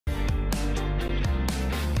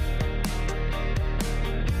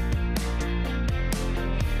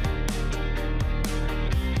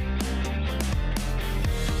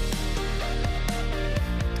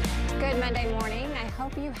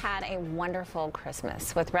you had a wonderful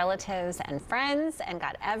Christmas with relatives and friends and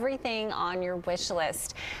got everything on your wish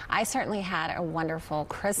list? I certainly had a wonderful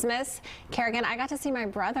Christmas. Kerrigan, I got to see my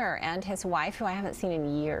brother and his wife, who I haven't seen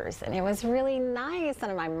in years, and it was really nice.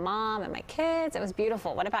 And my mom and my kids, it was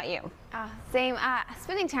beautiful. What about you? Same.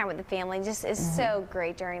 Spending time with the family just is so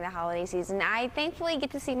great during the holiday season. I thankfully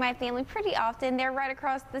get to see my family pretty often. They're right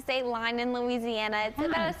across the state line in Louisiana. It's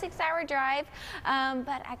about a 6-hour drive,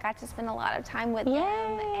 but I got to spend a lot of time with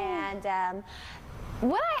them. And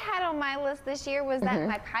what I had on my list this year was that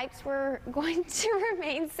my pipes were going to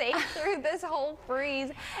remain safe through this whole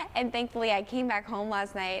freeze. And thankfully, I came back home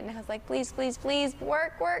last night and I was like, please, please, please,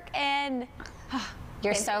 work, and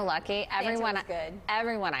You're so lucky.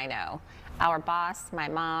 Everyone I know, our boss, my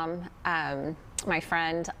mom, my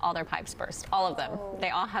friend, all their pipes burst. All of them. They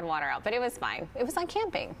all had water out, but it was fine. It was like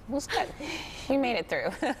camping. It was good. We made it through.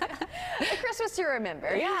 A Christmas to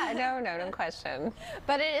remember. Yeah, no question.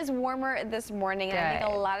 But it is warmer this morning, and I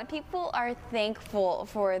think a lot of people are thankful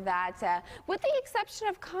for that. With the exception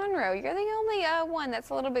of Conroe, you're the only one that's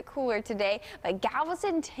a little bit cooler today. But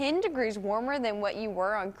Galveston, 10 degrees warmer than what you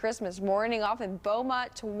were on Christmas morning. Off in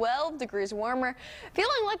Beaumont, 12 degrees warmer.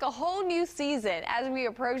 Feeling like a whole new season as we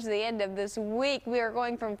approach the end of this week. We are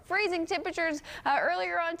going from freezing temperatures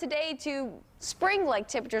earlier on today to spring-like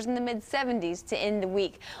temperatures in the mid-70s to end the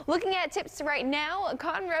week. Looking at tips right now,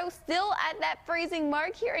 Conroe still at that freezing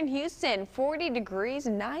mark. Here in Houston, 40 degrees,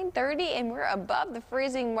 9:30, and we're above the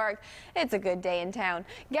freezing mark. It's a good day in town.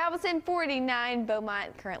 Galveston, 49,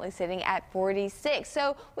 Beaumont currently sitting at 46.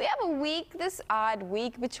 So we have a week, this odd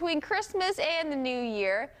week between Christmas and the New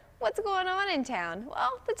Year. What's going on in town?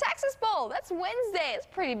 Well, the Texas Bowl, that's Wednesday. It's a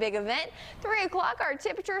pretty big event. 3 o'clock, our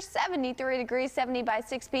temperature 73 degrees, 70 by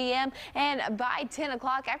 6 p.m. And by 10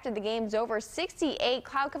 o'clock, after the game's over, 68,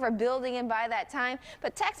 cloud cover building in by that time.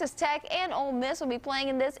 But Texas Tech and Ole Miss will be playing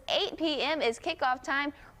in this. 8 p.m. is kickoff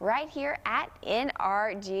time right here at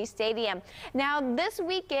NRG Stadium. Now, this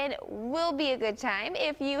weekend will be a good time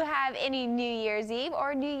if you have any New Year's Eve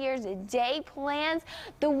or New Year's Day plans.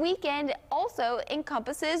 The weekend also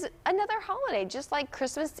encompasses another holiday, just like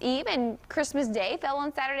Christmas Eve and Christmas Day fell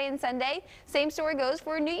on Saturday and Sunday. Same story goes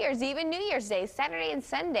for New Year's Eve and New Year's Day. Saturday and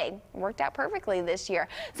Sunday worked out perfectly this year.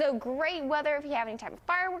 So great weather if you have any type of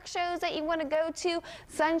fireworks shows that you want to go to.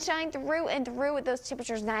 Sunshine through and through with those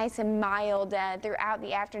temperatures nice and mild throughout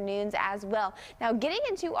the afternoons as well. Now, getting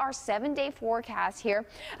into our 7-day forecast here,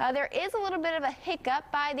 there is a little bit of a hiccup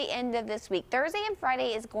by the end of this week. Thursday and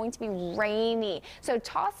Friday is going to be rainy, so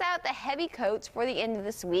toss out the heavy coats for the end of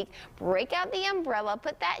this week. Break out the umbrella,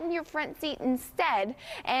 put that in your front seat instead,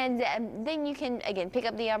 and then you can again pick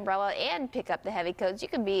up the umbrella and pick up the heavy coats. You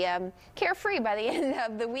can be carefree by the end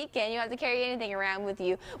of the weekend. You don't have to carry anything around with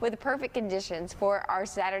you, with the perfect conditions for our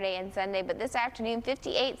Saturday and Sunday. But this afternoon,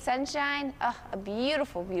 58 sunshine, a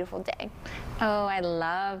beautiful day. Oh, I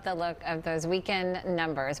love the look of those weekend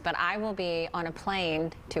numbers, but I will be on a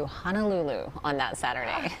plane to Honolulu on that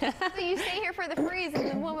Saturday. So you stay here for the freeze, and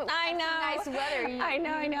the moment we nice weather, I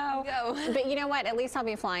know. Go. But you know what? At least I'll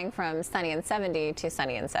be flying from sunny and 70 to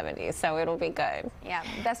sunny and 70, so it'll be good. Yeah,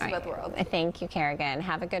 best of both worlds. Thank you, Kerrigan.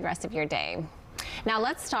 Have a good rest of your day. Now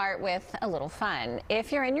let's start with a little fun.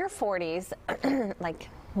 If you're in your 40s, like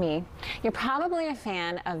me, you're probably a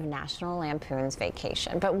fan of National Lampoon's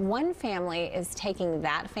Vacation, but one family is taking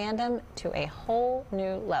that fandom to a whole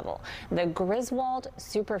new level. The Griswold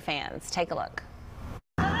Superfans. Take a look.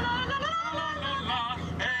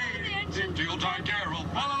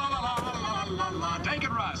 Take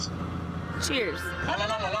it, Russ. Cheers.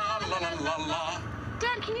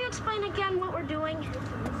 Dad, can you explain again what we're doing?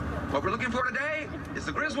 What we're looking for today is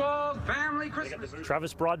the Griswold family Christmas.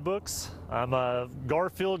 Travis Broadbooks. I'm a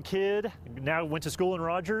Garfield kid. Now went to school in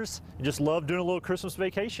Rogers and just love doing a little Christmas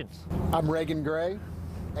vacation. I'm Reagan Gray,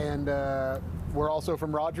 and we're also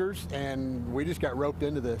from Rogers, and we just got roped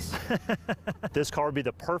into this. This car would be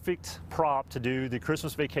the perfect prop to do the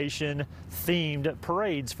Christmas vacation themed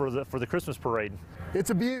parades for the Christmas parade. It's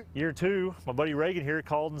a beaut. Year 2, my buddy Reagan here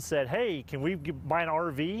called and said, hey, can we buy an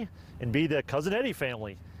RV and be the Cousin Eddie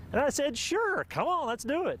family? And I said, sure, come on, let's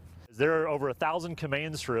do it. There are over 1,000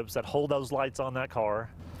 command strips that hold those lights on that car.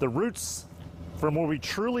 The roots from where we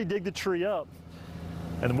truly dig the tree up,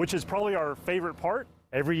 and which is probably our favorite part.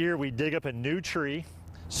 Every year we dig up a new tree,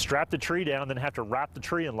 strap the tree down, then have to wrap the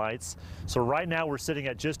tree in lights. So right now we're sitting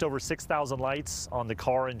at just over 6,000 lights on the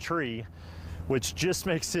car and tree, which just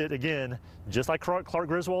makes it, again, just like Clark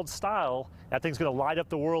Griswold's style, that thing's going to light up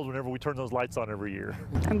the world whenever we turn those lights on every year.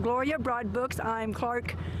 I'm Gloria Broadbooks. I'm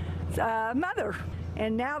Clark's mother.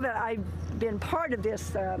 And now that I've been part of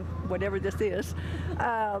this, whatever this is,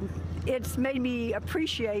 it's made me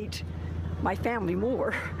appreciate my family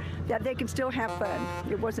more, that they can still have fun.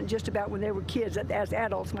 It wasn't just about when they were kids. As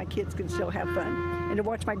adults, my kids can still have fun. And to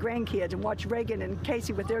watch my grandkids and watch Reagan and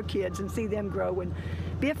Casey with their kids and see them grow and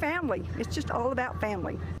be a family. It's just all about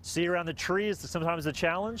family. See around the tree is sometimes a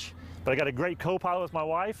challenge, but I got a great co-pilot with my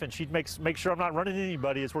wife, and she makes sure I'm not running into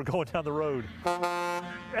anybody as we're going down the road.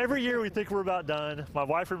 Every year we think we're about done. My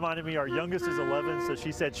wife reminded me our youngest is 11, so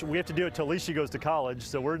she said we have to do it till at least she goes to college.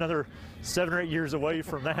 So we're another 7 or 8 years away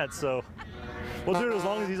from that. So we'll do it as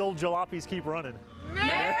long as these old jalopies keep running.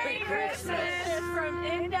 Merry Christmas from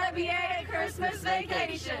NWA Christmas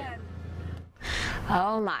Vacation.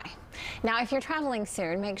 Oh my. Now, if you're traveling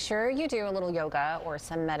soon, make sure you do a little yoga or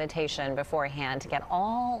some meditation beforehand to get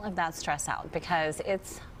all of that stress out, because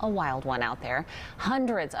it's a wild one out there.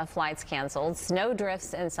 Hundreds of flights canceled, snow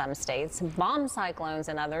drifts in some states, bomb cyclones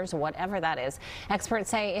in others, whatever that is. Experts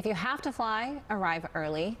say if you have to fly, arrive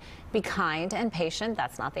early, be kind and patient.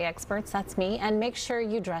 That's not the experts, that's me. And make sure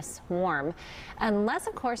you dress warm. Unless,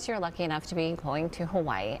 of course, you're lucky enough to be going to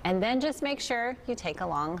Hawaii. And then just make sure you take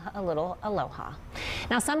along a little aloha.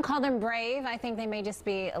 Now, some call them brave. I think they may just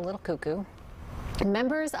be a little cuckoo.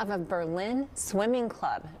 Members of a Berlin swimming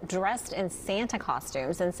club dressed in Santa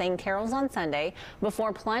costumes and sang carols on Sunday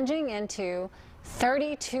before plunging into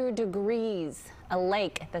 32 degrees, a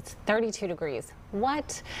lake that's 32 degrees.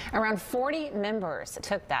 What? Around 40 members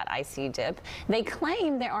took that icy dip. They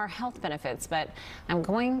claim there are health benefits, but I'm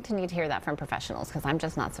going to need to hear that from professionals because I'm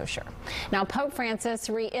just not so sure. Now, Pope Francis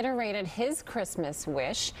reiterated his Christmas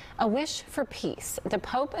wish, a wish for peace. The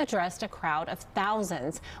Pope addressed a crowd of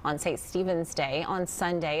thousands on St. Stephen's Day on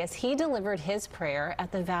Sunday as he delivered his prayer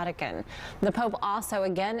at the Vatican. The Pope also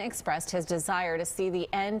again expressed his desire to see the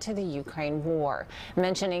end to the Ukraine war.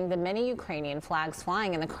 Mentioning the many Ukrainian flags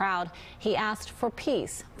flying in the crowd, he asked for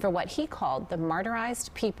peace for what he called the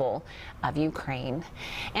martyrized people of Ukraine.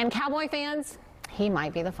 And Cowboy fans, he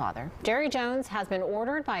might be the father. Jerry Jones has been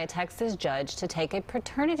ordered by a Texas judge to take a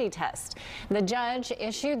paternity test. The judge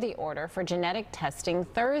issued the order for genetic testing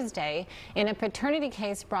Thursday in a paternity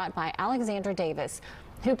case brought by Alexandra Davis,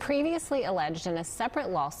 who previously alleged in a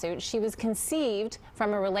separate lawsuit she was conceived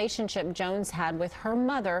from a relationship Jones had with her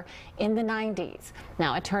mother in the 90s.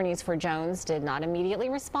 Now, attorneys for Jones did not immediately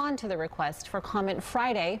respond to the request for comment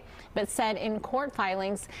Friday, but said in court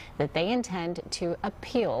filings that they intend to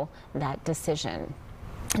appeal that decision.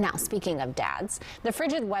 Now, speaking of dads, the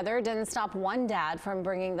frigid weather didn't stop one dad from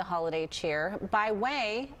bringing the holiday cheer by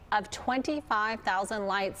way of 25,000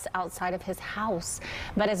 lights outside of his house.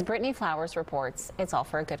 But as Brittany Flowers reports, it's all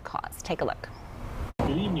for a good cause. Take a look.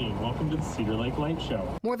 Good evening. Welcome to the Cedar Lake Light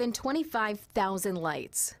Show. More than 25,000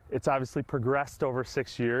 lights. It's obviously progressed over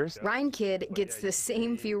 6 years. Ryan Kidd gets the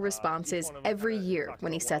same few responses every year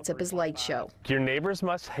when he sets up his light show. Your neighbors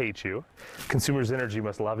must hate you. Consumers Energy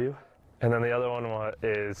must love you. And then the other one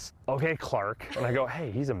is, okay, Clark. And I go,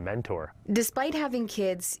 hey, he's a mentor. Despite having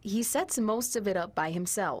kids, he sets most of it up by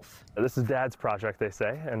himself. This is Dad's project, they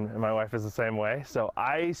say, and my wife is the same way. So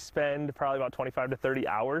I spend probably about 25 to 30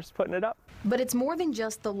 hours putting it up. But it's more than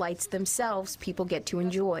just the lights themselves people get to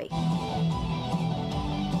enjoy.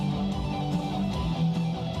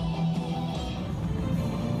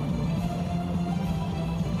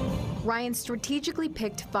 Ryan strategically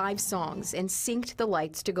picked 5 songs and synced the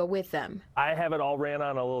lights to go with them. I have it all ran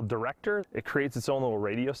on a little director. It creates its own little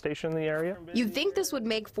radio station in the area. You'd think this would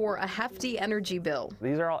make for a hefty energy bill.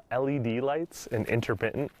 These are all LED lights and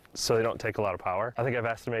intermittent, so they don't take a lot of power. I think I've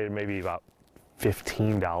estimated maybe about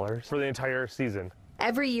 $15 for the entire season.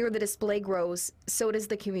 Every year the display grows, so does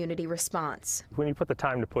the community response. When you put the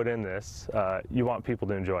time to put in this, you want people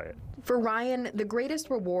to enjoy it. For Ryan, the greatest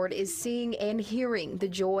reward is seeing and hearing the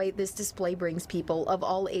joy this display brings people of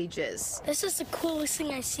all ages. This is the coolest thing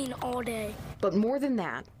I've seen all day. But more than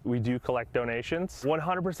that, we do collect donations.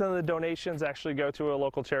 100% of the donations actually go to a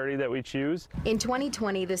local charity that we choose. In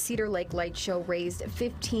 2020, the Cedar Lake Light Show raised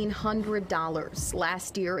 $1,500.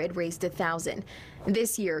 Last year, it raised $1,000.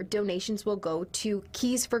 This year, donations will go to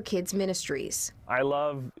Keys for Kids Ministries. I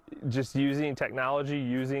love just using technology,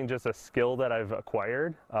 using just a skill that I've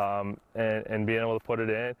acquired, and being able to put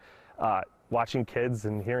it in. Watching kids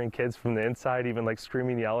and hearing kids from the inside, even like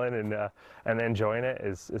screaming, yelling, and enjoying it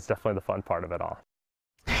is definitely the fun part of it all.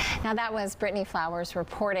 Now, that was Brittany Flowers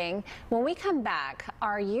reporting. When we come back,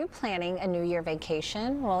 are you planning a New Year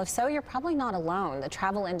vacation? Well, if so, you're probably not alone. The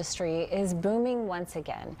travel industry is booming once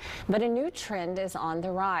again, but a new trend is on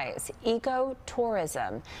the rise: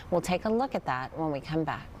 eco-tourism. We'll take a look at that when we come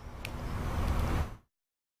back.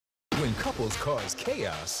 When couples cause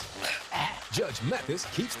chaos, Judge Mathis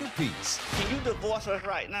keeps the peace. Can you divorce us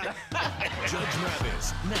right now? Judge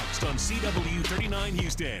Mathis, next on CW 39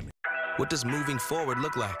 Houston. What does moving forward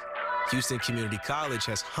look like? Houston Community College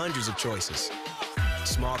has hundreds of choices.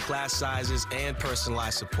 Small class sizes and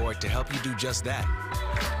personalized support to help you do just that.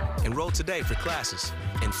 Enroll today for classes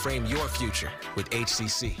and frame your future with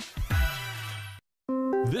HCC.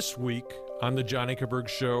 This week on the John Ankerberg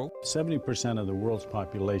Show, 70% of the world's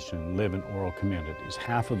population live in oral communities.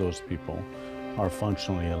 Half of those people are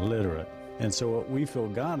functionally illiterate. And so what we feel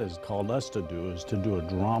God has called us to do is to do a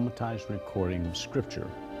dramatized recording of Scripture.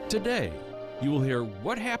 today you will hear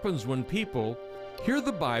what happens when people hear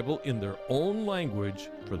the Bible in their own language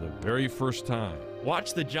for the very first time.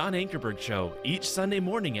 Watch the John Ankerberg Show each Sunday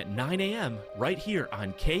morning at 9 a.m. right here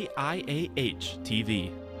on KIAH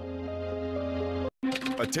TV.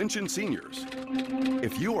 Attention seniors.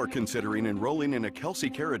 If you are considering enrolling in a Kelsey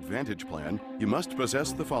Care Advantage plan, you must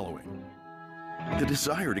possess the following. The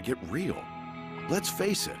desire to get real. Let's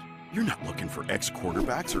face it, you're not looking for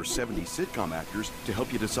ex-quarterbacks or 70s sitcom actors to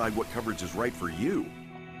help you decide what coverage is right for you.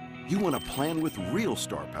 You want a plan with real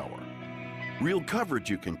star power. Real coverage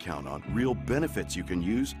you can count on, real benefits you can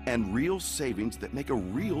use, and real savings that make a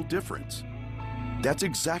real difference. That's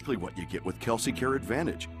exactly what you get with Kelsey Care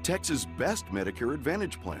Advantage, Texas' best Medicare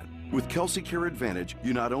Advantage plan. With Kelsey Care Advantage,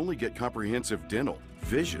 you not only get comprehensive dental,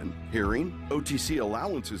 vision, hearing, OTC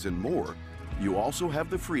allowances, and more, you also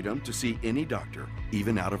have the freedom to see any doctor,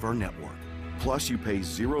 even out of our network. Plus, you pay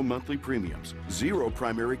 0 monthly premiums, 0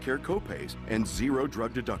 primary care copays, and 0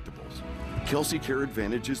 drug deductibles. Kelsey Care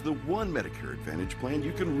Advantage is the one Medicare Advantage plan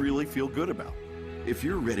you can really feel good about. If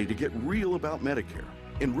you're ready to get real about Medicare,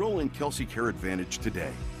 enroll in Kelsey Care Advantage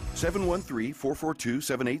today.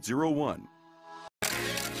 713-442-7801.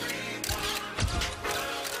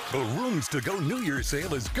 The Rooms to Go New Year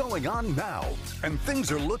sale is going on now, and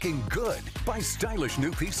things are looking good. Buy stylish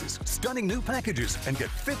new pieces, stunning new packages, and get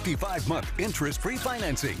 55-month interest-free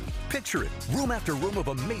financing. Picture it, room after room of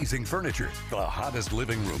amazing furniture, the hottest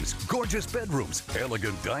living rooms, gorgeous bedrooms,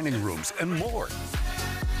 elegant dining rooms, and more.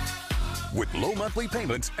 With low monthly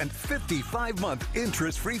payments and 55-month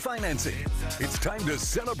interest-free financing. It's time to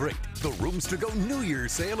celebrate. The Rooms to Go New Year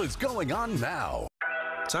sale is going on now.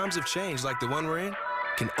 Times have changed like the one we're in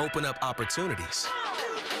can open up opportunities.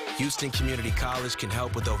 Houston Community College can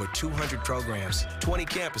help with over 200 programs, 20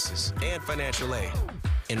 campuses, and financial aid.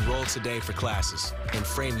 Enroll today for classes and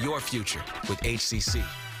frame your future with HCC.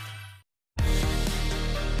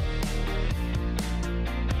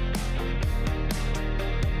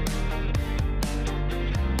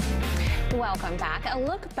 Welcome back. A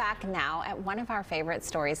look back now at one of our favorite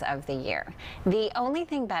stories of the year. The only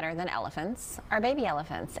thing better than elephants are baby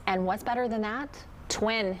elephants. And what's better than that?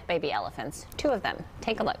 Twin baby elephants. 2 of them.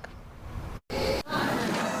 Take a look.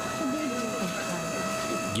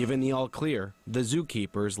 Given the all clear, the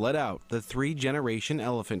zookeepers let out the 3-generation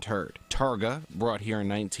elephant herd. Targa, brought here in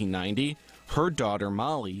 1990, her daughter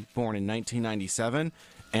Molly, born in 1997,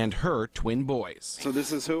 and her twin boys. So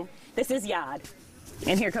this is who? This is Yad.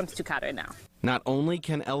 And here comes Tukata now. Not only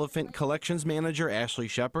can elephant collections manager Ashley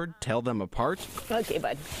Shepard tell them apart. Okay,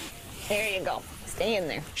 bud. There you go. Stay in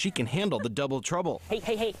there. She can handle the double trouble.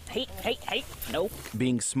 Hey. Nope.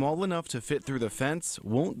 Being small enough to fit through the fence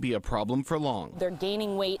won't be a problem for long. They're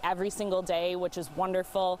gaining weight every single day, which is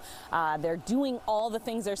wonderful. They're doing all the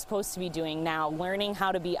things they're supposed to be doing now, learning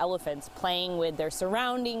how to be elephants, playing with their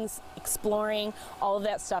surroundings, exploring. All of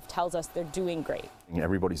that stuff tells us they're doing great.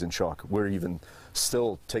 Everybody's in shock. We're even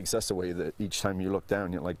still takes us away that each time you look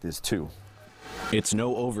down, you're like, there's 2. It's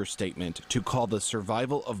no overstatement to call the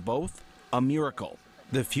survival of both a miracle.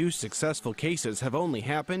 The few successful cases have only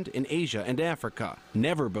happened in Asia and Africa,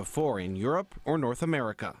 never before in Europe or North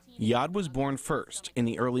America. Yad was born first in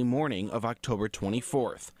the early morning of October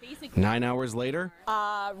 24th. 9 hours later,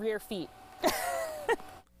 rear feet.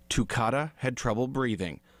 Tukata had trouble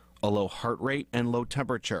breathing, a low heart rate and low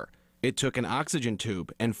temperature. It took an oxygen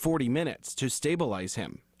tube and 40 minutes to stabilize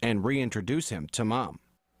him and reintroduce him to mom.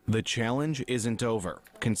 The challenge isn't over,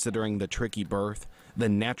 considering the tricky birth, the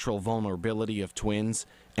natural vulnerability of twins,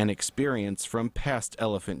 and experience from past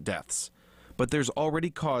elephant deaths. But there's already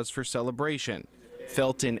cause for celebration,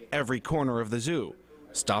 felt in every corner of the zoo.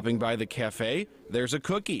 Stopping by the cafe, there's a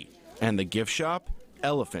cookie. And the gift shop,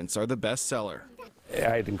 elephants are the best seller.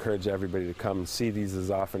 I'd encourage everybody to come see these as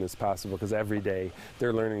often as possible because every day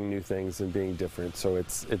they're learning new things and being different, so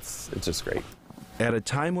it's just great. At a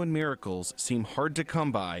time when miracles seem hard to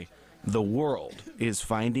come by, the world is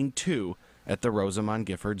finding 2 at the Rosamond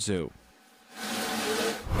Gifford Zoo.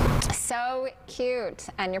 So So cute.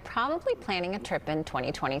 And you're probably planning a trip in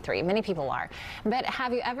 2023. Many people are. But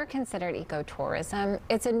have you ever considered ecotourism?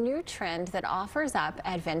 It's a new trend that offers up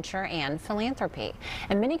adventure and philanthropy.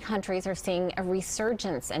 And many countries are seeing a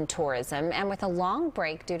resurgence in tourism. And with a long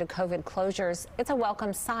break due to COVID closures, it's a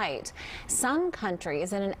welcome sight. Some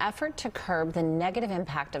countries, in an effort to curb the negative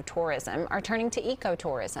impact of tourism, are turning to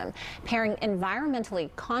ecotourism, pairing environmentally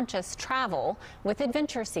conscious travel with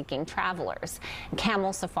adventure-seeking travelers.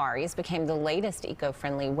 Camel safaris became the latest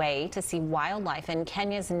eco-friendly way to see wildlife in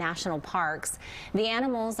Kenya's national parks. The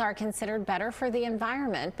animals are considered better for the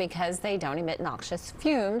environment because they don't emit noxious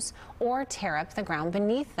fumes or tear up the ground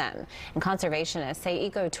beneath them. And conservationists say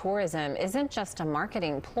ecotourism isn't just a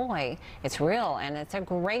marketing ploy. It's real, and it's a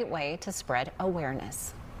great way to spread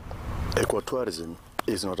awareness. Ecotourism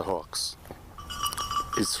is not a hoax.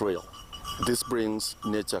 It's real. This brings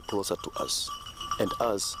nature closer to us and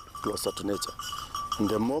us closer to nature. And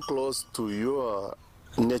the more close to your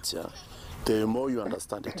nature, the more you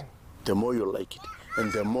understand it, the more you like it,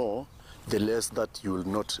 and the less that you will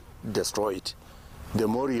not destroy it. The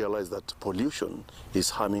more you realize that pollution is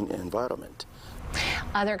harming the environment.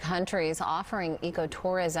 Other countries offering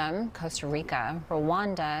ecotourism: Costa Rica,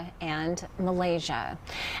 Rwanda, and Malaysia.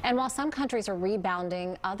 And while some countries are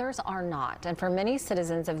rebounding, others are not. And for many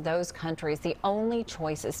citizens of those countries, the only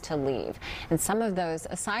choice is to leave. And some of those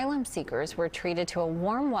asylum seekers were treated to a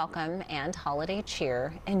warm welcome and holiday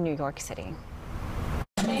cheer in New York City.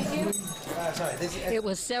 It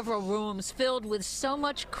was several rooms filled with so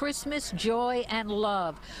much Christmas joy and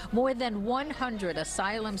love. More than 100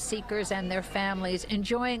 asylum seekers and their families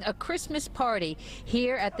enjoying a Christmas party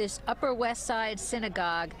here at this Upper West Side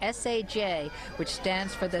Synagogue, SAJ, which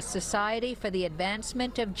stands for the Society for the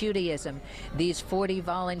Advancement of Judaism. These 40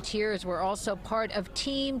 volunteers were also part of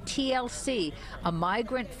Team TLC, a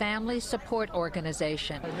migrant family support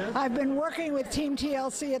organization. I've been working with Team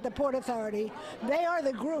TLC at the Port Authority. They are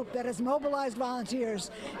the group that has mobilized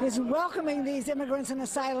volunteers, is welcoming these immigrants and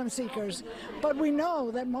asylum seekers. But we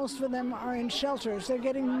know that most of them are in shelters. They're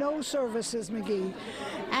getting no services, McGee.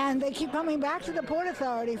 And they keep coming back to the Port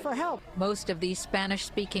Authority for help. Most of these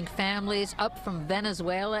Spanish-speaking families up from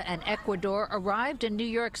Venezuela and Ecuador arrived in New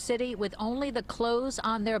York City with only the clothes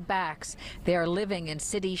on their backs. They are living in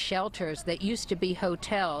city shelters that used to be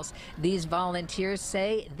hotels. These volunteers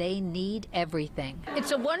say they need everything.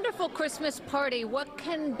 It's a wonderful Christmas party. What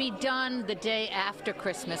can be done the day after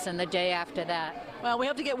Christmas and the day after that? Well, we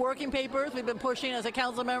have to get working papers. We've been pushing as a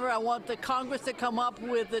council member. I want the Congress to come up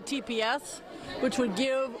with the TPS, which would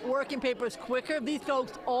give working papers quicker. These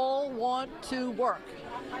folks all want to work.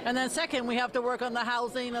 And then second, we have to work on the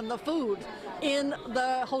housing and the food in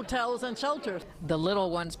the hotels and shelters. The little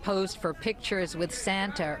ones posed for pictures with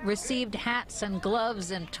Santa, received hats and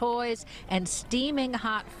gloves and toys and steaming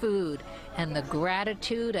hot food. And the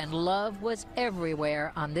gratitude and love was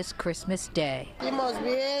everywhere on this Christmas day.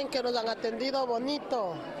 Bien, que nos han atendido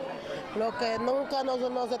bonito. Lo que nunca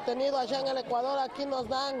nos ha tenido allá en el Ecuador, aquí nos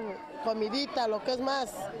dan comidita, lo que es más.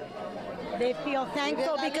 They feel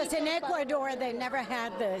thankful because in Ecuador they never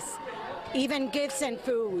had this, even gifts and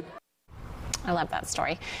food. I love that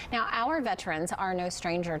story. Now, our veterans are no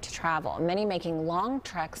stranger to travel, many making long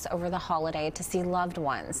treks over the holiday to see loved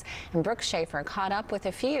ones. And Brooke Schaefer caught up with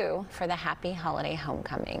a few for the Happy Holiday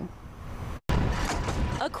Homecoming.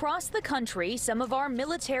 Across the country, some of our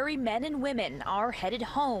military men and women are headed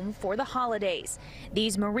home for the holidays.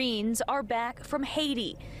 These Marines are back from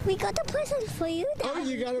Haiti. We got a present for you, Dad. Oh,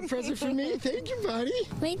 you got a present for me? Thank you, buddy.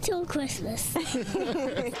 Wait till Christmas.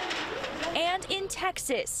 And in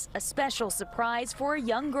Texas, a special surprise for a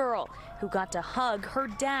young girl who got to hug her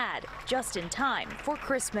dad just in time for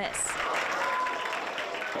Christmas.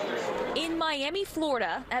 In Miami,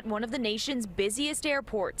 Florida, at one of the nation's busiest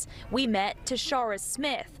airports, we met Tashara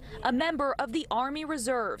Smith, a member of the Army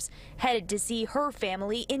Reserves, headed to see her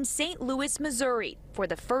family in St. Louis, Missouri, for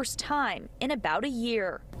the first time in about a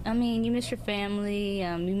year. I mean, you miss your family,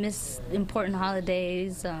 you miss important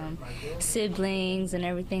holidays, siblings and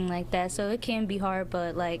everything like that. So it can be hard,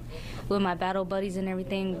 but like with my battle buddies and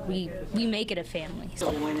everything, we make it a family.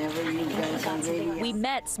 So whenever you guys are ready. We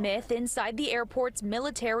met Smith inside the airport's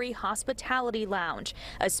military hospitality lounge,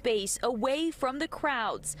 a space away from the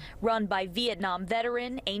crowds, run by Vietnam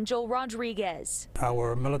veteran Angel Rodriguez.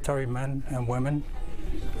 Our military men and women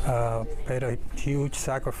paid a huge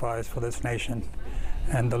sacrifice for this nation.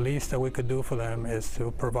 And the least that we could do for them is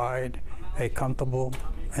to provide a comfortable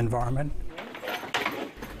environment.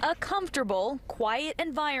 A A comfortable, quiet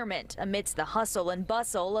environment amidst the hustle and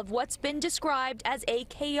bustle of what's been described as a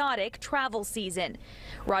chaotic travel season.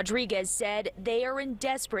 Rodriguez said they are in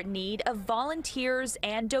desperate need of volunteers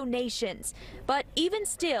and donations. But even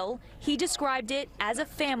still, he described it as a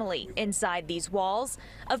family inside these walls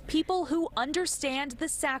of people who understand the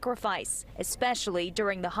sacrifice, especially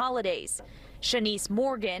during the holidays. Shanice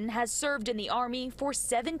Morgan has served in the Army for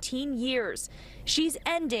 17 years. She's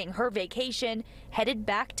ending her vacation, headed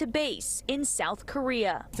back to base in South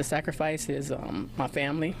Korea. The sacrifice is my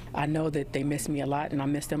family. I know that they miss me a lot, and I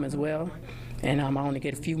miss them as well. And I only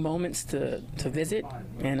get a few moments to visit,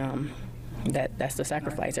 and that's the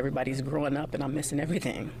sacrifice. Everybody's growing up, and I'm missing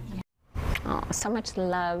everything. Oh, so much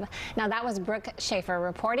love. Now, that was Brooke Schaefer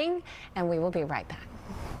reporting, and we will be right back.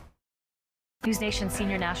 News Nation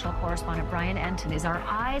senior national correspondent Brian Enton is our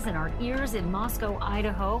eyes and our ears in Moscow,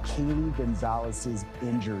 Idaho. Kaylee Gonzalez's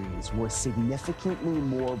injuries were significantly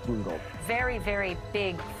more brutal. Very, very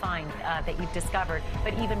big find that you've discovered,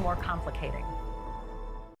 but even more complicating.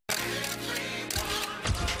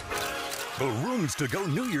 The Rooms to Go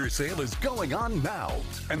New Year's sale is going on now,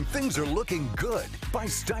 and things are looking good. Buy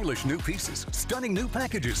stylish new pieces, stunning new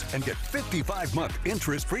packages, and get 55-month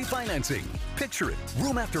interest-free financing. Picture it,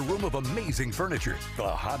 room after room of amazing furniture, the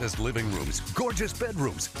hottest living rooms, gorgeous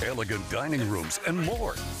bedrooms, elegant dining rooms, and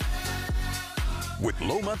more. With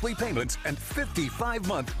low monthly payments and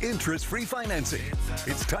 55-month interest-free financing.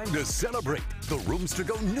 It's time to celebrate. The Rooms to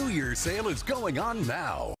Go New Year's sale is going on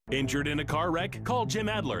now. Injured in a car wreck? Call Jim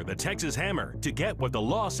Adler, the Texas Hammer, to get what the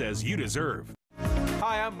law says you deserve.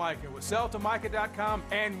 Hi, I'm Micah with SellToMicah.com,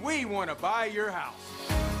 and we want to buy your house.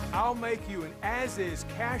 I'll make you an as-is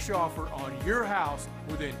cash offer on your house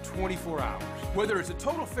within 24 hours. Whether it's a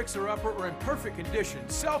total fixer-upper or in perfect condition,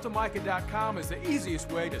 SellToMicah.com is the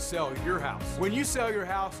easiest way to sell your house. When you sell your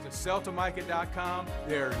house to SellToMicah.com,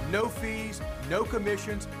 there are no fees, no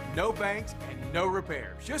commissions, no banks, and no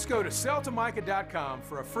repairs. Just go to SellToMicah.com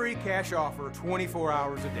for a free cash offer 24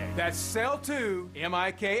 hours a day. That's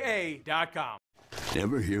SellToMicah.com.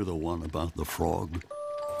 Ever hear the one about the frog?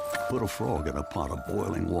 Put a frog in a pot of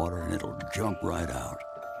boiling water and it'll jump right out.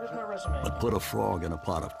 Here's my resume. But put a frog in a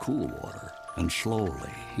pot of cool water and slowly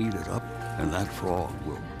heat it up, and that frog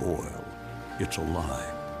will boil. It's a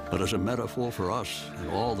lie. But as a metaphor for us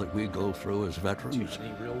and all that we go through as veterans,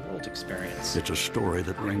 real-world experience. it's a story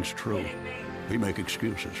that rings true. We make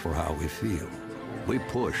excuses for how we feel. We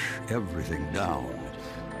push everything down.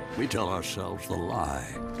 We tell ourselves the lie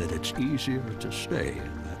that it's easier to stay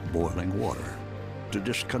in that boiling water, to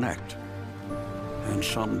disconnect. And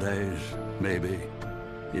some days, maybe,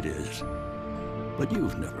 it is. But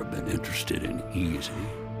you've never been interested in easy.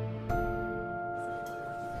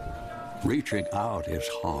 Reaching out is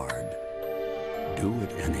hard. Do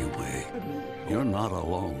it anyway. You're not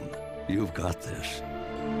alone. You've got this.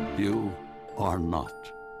 You are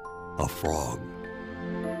not a frog.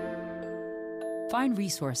 Find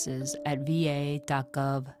resources at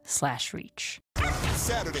va.gov/reach.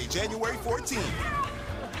 Saturday, January 14th.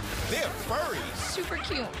 They're furries. Super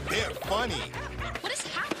cute. They're funny. What is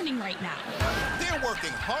happening right now? They're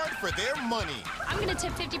working hard for their money. I'm going to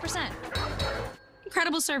tip 50%.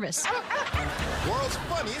 Incredible service. World's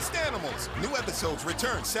funniest animals. New episodes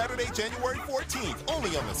return Saturday, January 14th,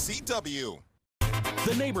 only on the CW.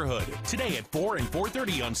 The Neighborhood, today at 4 and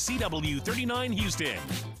 4:30 on CW 39 Houston.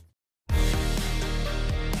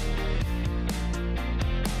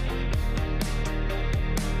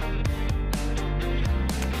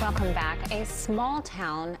 Welcome back. A small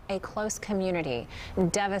town, a close community,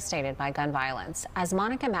 devastated by gun violence. As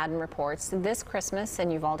Monica Madden reports, this Christmas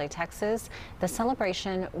in Uvalde, Texas, the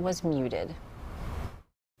celebration was muted.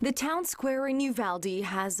 The town square in Uvalde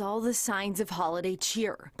has all the signs of holiday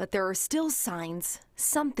cheer, but there are still signs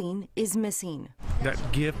something is missing. That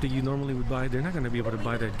gift that you normally would buy, they're not going to be able to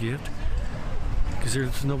buy that gift because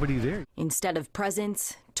there's nobody there. Instead of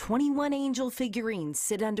presents, 21 angel figurines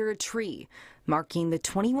sit under a tree, marking the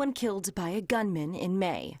 21 killed by a gunman in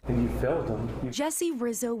May. And you felt them. Jesse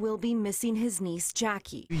Rizzo will be missing his niece,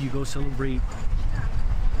 Jackie. You go celebrate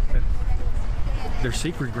at their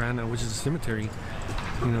sacred ground, which is a cemetery.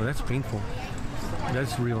 You know, that's painful.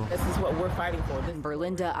 That's real. This is what we're fighting for.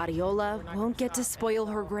 Berlinda Ariola won't get to spoil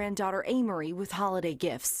her granddaughter Amory with holiday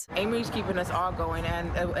gifts. Amory's keeping us all going,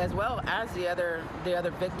 and as well as the other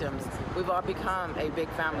victims. We've all become a big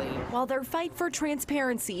family. While their fight for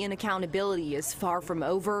transparency and accountability is far from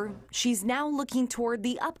over, she's now looking toward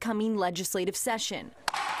the upcoming legislative session.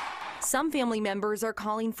 Some family members are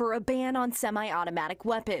calling for a ban on semi-automatic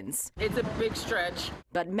weapons. It's a big stretch.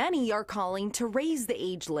 But many are calling to raise the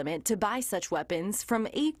age limit to buy such weapons from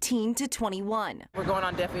 18 to 21. We're going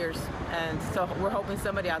on deaf ears, and so we're hoping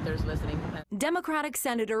somebody out there is listening. Democratic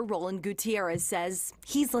Senator Roland Gutierrez says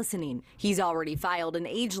he's listening. He's already filed an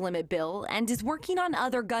age limit bill and is working on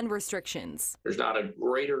other gun restrictions. There's not a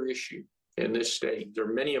greater issue in this state. There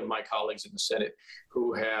are many of my colleagues in the Senate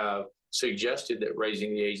who have suggested that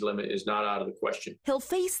raising the age limit is not out of the question. He'll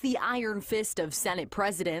face the iron fist of Senate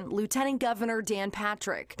President Lieutenant Governor Dan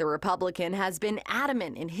Patrick. The Republican has been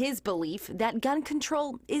adamant in his belief that gun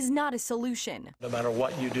control is not a solution. No matter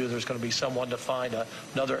what you do, there's going to be someone to find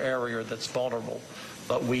another area that's vulnerable.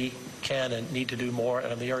 But we can and need to do more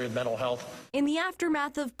in the area of mental health. In the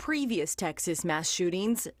aftermath of previous Texas mass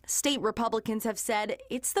shootings, state Republicans have said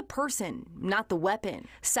it's the person, not the weapon,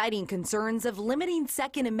 citing concerns of limiting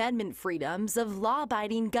Second Amendment freedoms of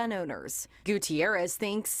law-abiding gun owners. Gutierrez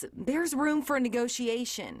thinks there's room for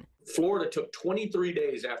negotiation. Florida took 23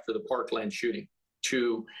 days after the Parkland shooting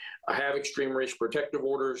to have extreme risk protective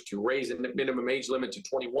orders, to raise the minimum age limit to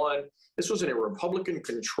 21. This was in a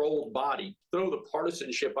Republican-controlled body. Throw the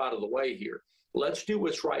partisanship out of the way here. Let's do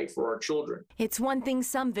what's right for our children. It's one thing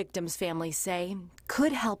some victims' families say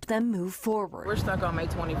could help them move forward. We're stuck on May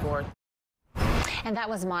 24th. And that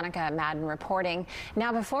was Monica Madden reporting.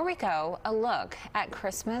 Now, before we go, a look at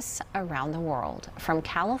Christmas around the world. From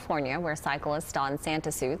California, where cyclists don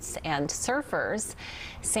Santa suits and surfers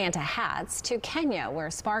Santa hats, to Kenya,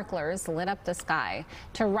 where sparklers lit up the sky,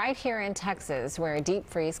 to right here in Texas, where a deep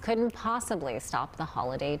freeze couldn't possibly stop the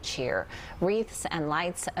holiday cheer. Wreaths and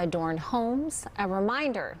lights adorn homes, a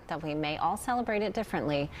reminder that we may all celebrate it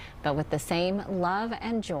differently, but with the same love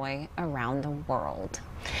and joy around the world.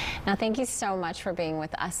 Now, thank you so much for being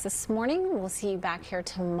with us this morning. We'll see you back here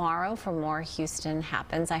tomorrow for more Houston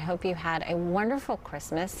Happens. I hope you had a wonderful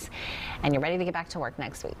Christmas and you're ready to get back to work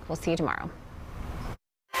next week. We'll see you tomorrow.